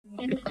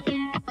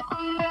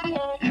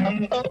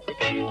Hi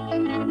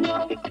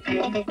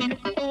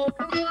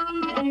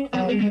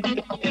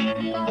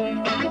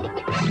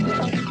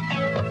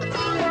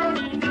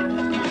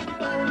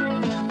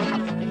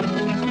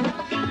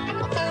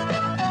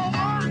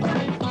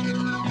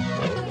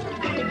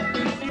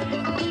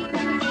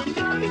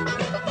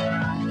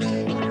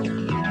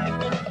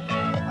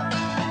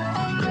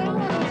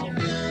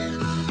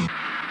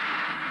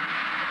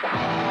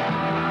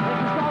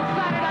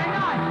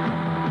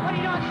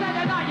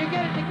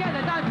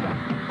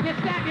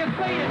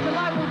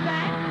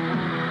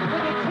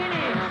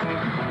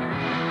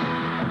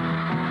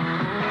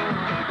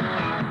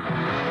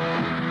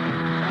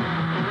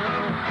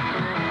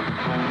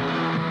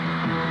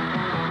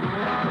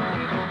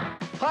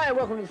and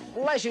welcome to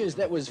Flashes.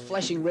 That was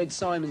Flashing Red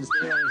Symons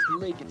there on his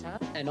lead guitar.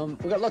 And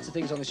we've got lots of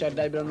things on the show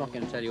today, but I'm not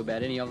going to tell you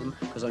about any of them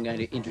because I'm going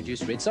to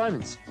introduce Red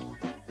Symons.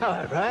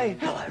 Hello, Ray.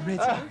 Hello,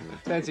 Red Symons.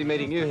 Fancy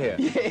meeting you here.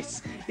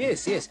 Yes.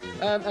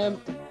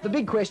 The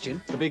big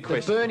question.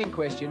 The burning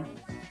question.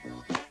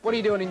 What are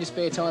you doing in your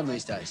spare time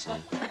these days?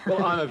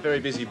 Well, I'm a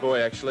very busy boy,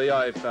 actually.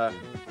 I've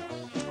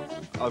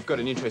got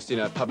an interest in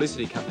a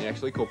publicity company,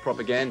 actually, called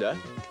Propaganda.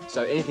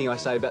 So anything I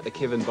say about the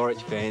Kevin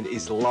Boric band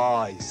is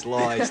lies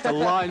to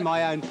line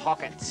my own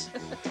pockets.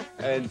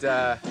 And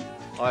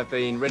I've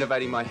been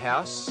renovating my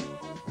house,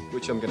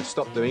 which I'm going to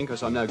stop doing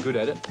because I'm no good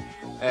at it.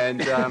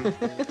 And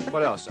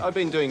what else? I've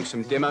been doing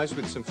some demos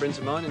with some friends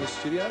of mine in the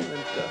studio and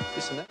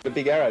this and that. The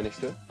big arrow next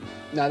to it.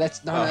 No,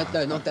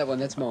 no, not that one.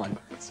 That's mine.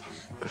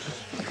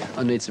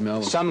 I need some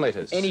albums. Some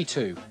letters. Any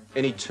two.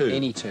 Any two.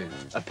 Any two.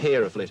 A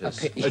pair of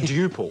letters. A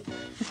duple.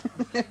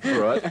 All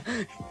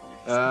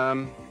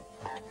right.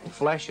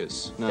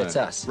 Flashes. No. That's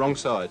us. Wrong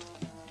side.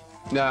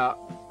 Now,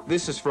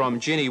 this is from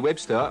Jenny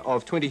Webster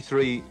of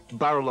 23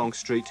 Burralong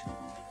Street,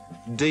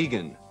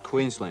 Deagon,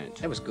 Queensland.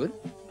 That was good.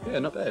 Yeah,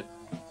 not bad.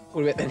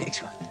 What about the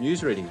next one?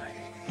 News reading.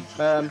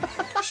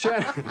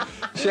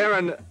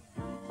 Sharon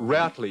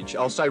Routledge.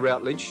 I'll say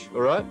Routledge,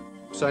 all right?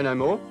 Say no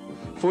more.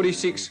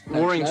 46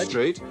 Waring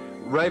Street,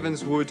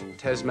 Ravenswood,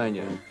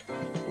 Tasmania.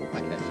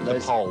 Okay,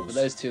 for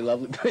those two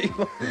lovely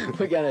people,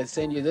 we're going to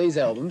send you these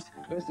albums.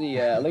 First, the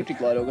Electric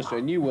Light Orchestra,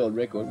 a new world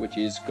record, which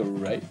is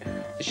great.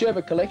 The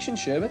Sherbet Collection,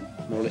 Sherbet,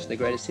 more or less their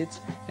greatest hits,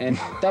 and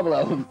double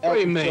album. What do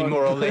you mean,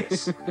 more or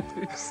less?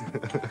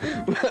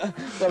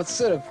 Well, it's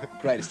sort of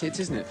greatest hits,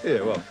 isn't it?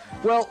 Yeah, well.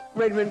 Well,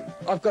 Redmond,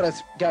 I've got to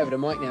go over to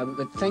Mike now,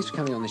 but thanks for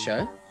coming on the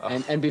show.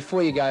 Oh. And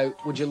before you go,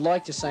 would you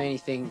like to say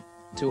anything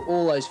to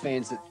all those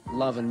fans that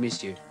love and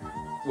miss you?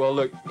 Well,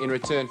 look, in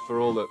return for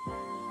all the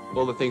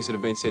things that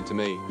have been said to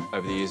me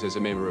over the years as a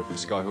member of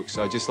Skyhook,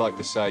 so I'd just like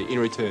to say, in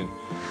return,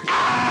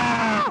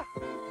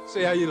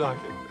 see how you like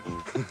it.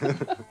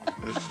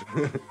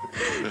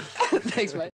 Thanks, mate.